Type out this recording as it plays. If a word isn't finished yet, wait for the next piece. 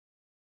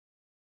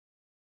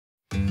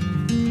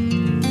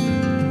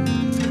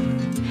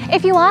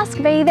If you ask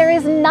me, there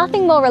is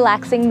nothing more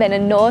relaxing than a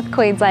North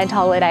Queensland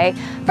holiday.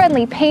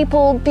 Friendly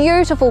people,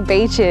 beautiful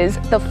beaches,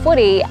 the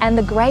footy and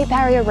the Great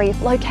Barrier Reef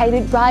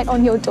located right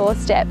on your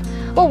doorstep.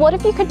 Well, what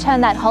if you could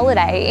turn that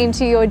holiday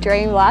into your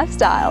dream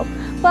lifestyle?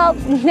 Well,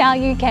 now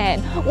you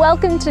can.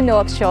 Welcome to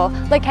North Shore,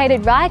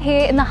 located right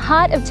here in the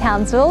heart of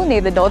Townsville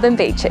near the Northern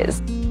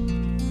Beaches.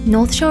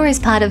 North Shore is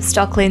part of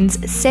Stockland's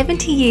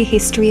 70-year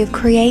history of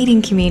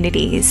creating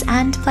communities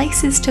and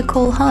places to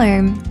call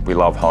home. We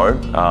love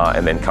home,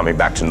 and then coming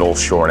back to North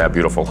Shore and our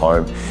beautiful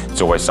home, it's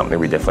always something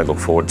we definitely look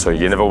forward to.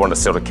 You never want to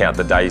sort of count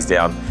the days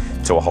down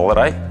to a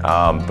holiday,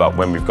 but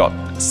when we've got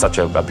such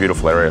a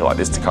beautiful area like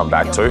this to come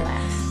back to,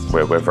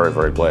 we're very,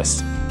 very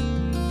blessed.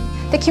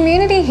 The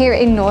community here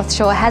in North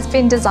Shore has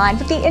been designed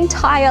with the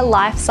entire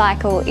life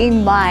cycle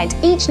in mind.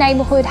 Each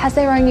neighbourhood has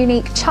their own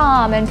unique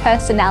charm and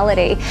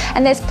personality,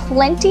 and there's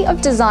plenty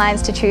of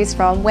designs to choose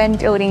from when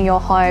building your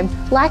home,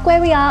 like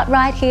where we are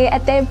right here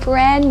at their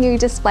brand new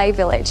display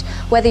village.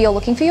 Whether you're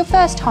looking for your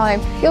first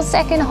home, your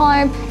second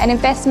home, an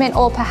investment,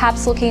 or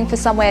perhaps looking for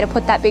somewhere to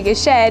put that bigger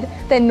shed,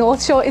 then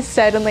North Shore is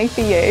certainly for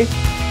you.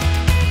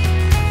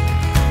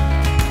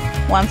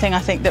 One thing I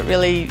think that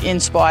really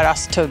inspired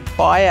us to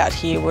buy out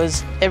here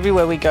was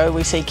everywhere we go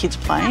we see kids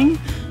playing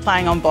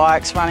on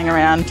bikes, running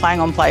around, playing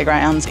on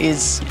playgrounds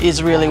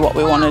is really what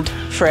we wanted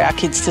for our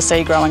kids to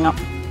see growing up.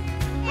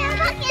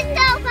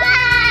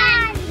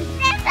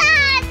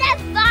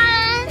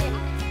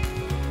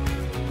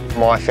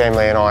 My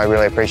family and I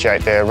really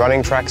appreciate the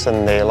running tracks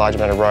and the large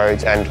amount of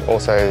roads and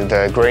also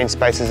the green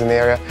spaces in the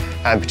area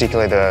and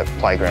particularly the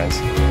playgrounds.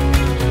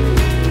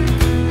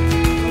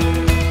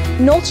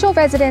 North Shore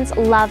residents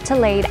love to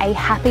lead a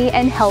happy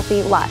and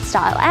healthy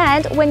lifestyle,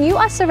 and when you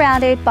are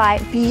surrounded by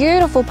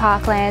beautiful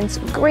parklands,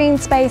 green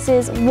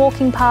spaces,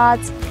 walking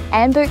paths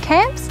and boot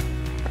camps,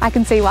 I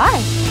can see why.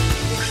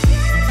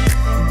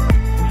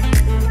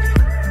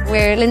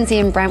 We're Lindsay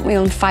and Brent, we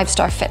own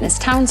 5-Star Fitness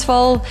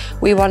Townsville.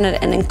 We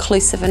wanted an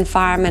inclusive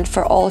environment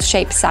for all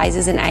shapes,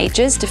 sizes and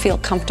ages to feel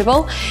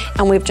comfortable,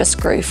 and we've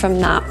just grew from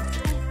that.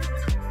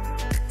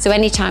 So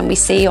anytime we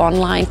see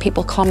online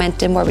people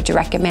commenting, where would you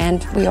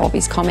recommend? We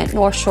always comment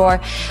North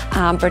Shore,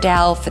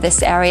 Burdell for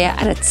this area,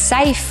 and it's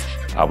safe.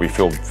 We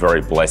feel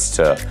very blessed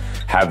to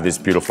have this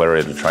beautiful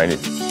area to train in.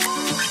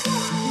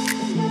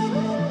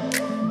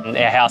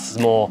 Our house is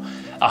more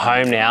a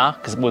home now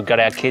because we've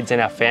got our kids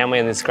and our family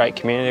in this great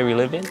community we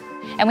live in.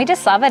 And we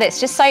just love it. It's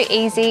just so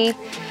easy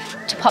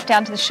to pop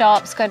down to the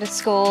shops, go to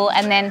school,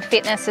 and then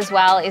fitness as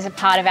well is a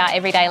part of our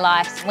everyday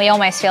life. We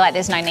almost feel like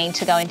there's no need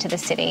to go into the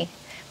city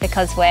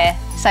because we're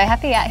so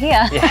happy out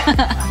here. Yeah.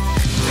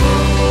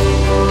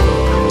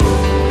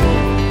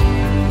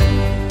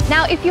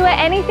 Now, if you are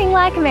anything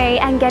like me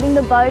and getting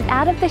the boat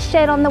out of the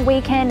shed on the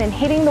weekend and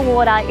hitting the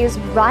water is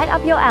right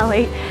up your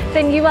alley,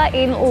 then you are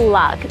in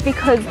luck,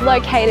 because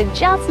located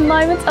just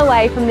moments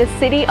away from the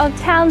city of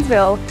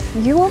Townsville,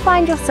 you will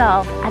find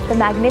yourself at the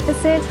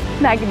magnificent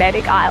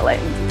Magnetic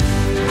Island.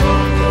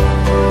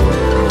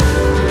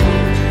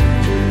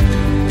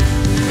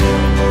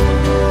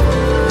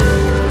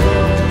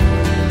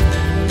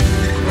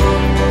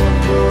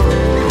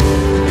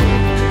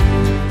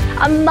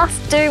 A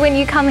must-do when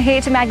you come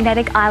here to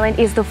Magnetic Island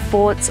is the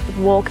Forts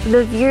Walk.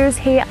 The views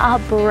here are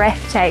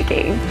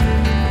breathtaking.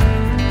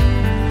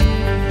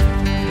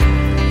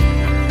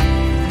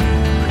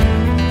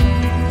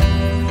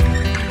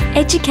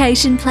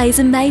 Education plays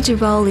a major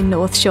role in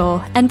North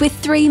Shore, and with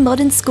 3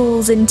 modern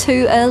schools and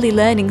 2 early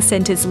learning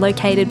centres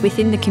located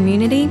within the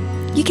community,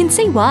 you can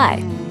see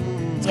why.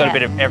 It's got a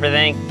bit of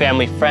everything,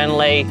 family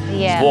friendly,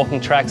 there's walking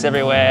tracks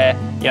everywhere.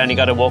 You only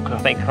got to walk, I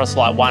think, across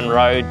like one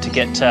road to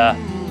get to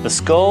the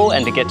school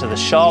and to get to the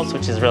shops,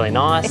 which is really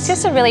nice. It's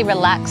just a really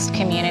relaxed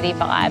community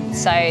vibe.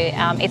 So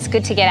it's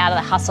good to get out of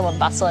the hustle and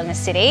bustle in the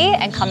city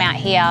and come out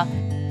here.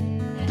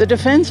 The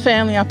Defence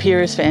family up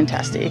here is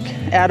fantastic.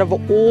 Out of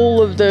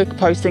all of the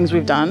postings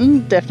we've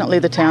done, definitely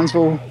the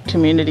Townsville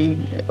community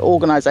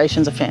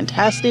organisations are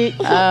fantastic.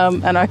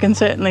 And I can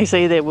certainly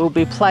see there will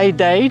be play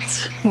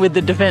dates with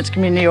the Defence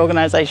community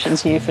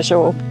organisations here for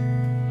sure.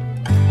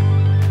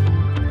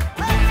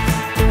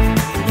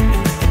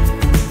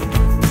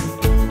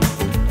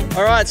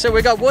 All right, so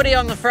we've got Woody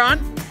on the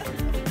front,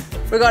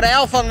 we've got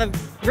Alf on the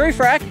roof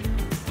rack,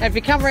 and if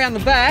you come around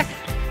the back,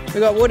 we've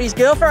got Woody's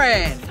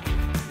girlfriend.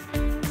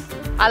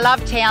 I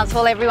love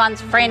Townsville, everyone's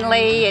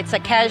friendly, it's a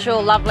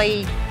casual,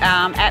 lovely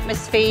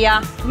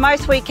atmosphere.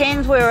 Most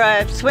weekends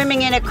we're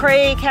swimming in a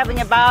creek, having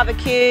a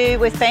barbecue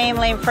with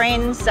family and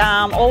friends,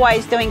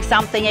 always doing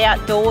something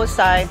outdoors,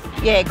 so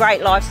yeah,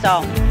 great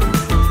lifestyle.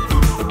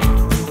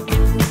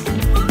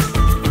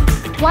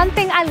 One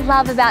thing I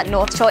love about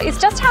North Shore is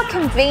just how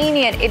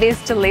convenient it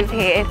is to live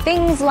here.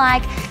 Things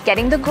like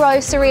getting the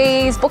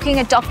groceries, booking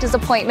a doctor's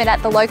appointment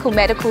at the local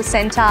medical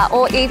centre,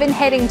 or even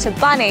heading to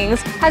Bunnings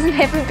has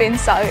never been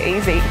so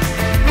easy.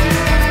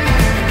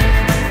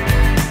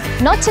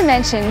 Not to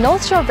mention,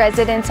 North Shore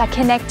residents are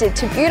connected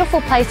to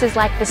beautiful places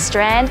like the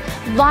Strand,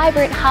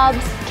 vibrant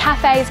hubs,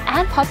 cafes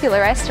and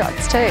popular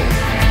restaurants too.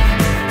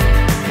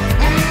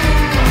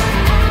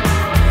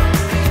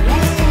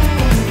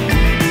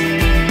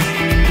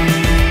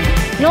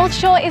 North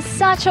Shore is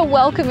such a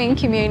welcoming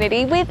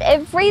community with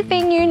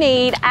everything you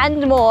need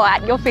and more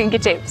at your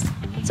fingertips.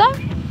 So,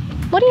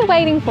 what are you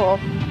waiting for?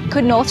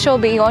 Could North Shore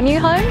be your new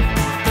home?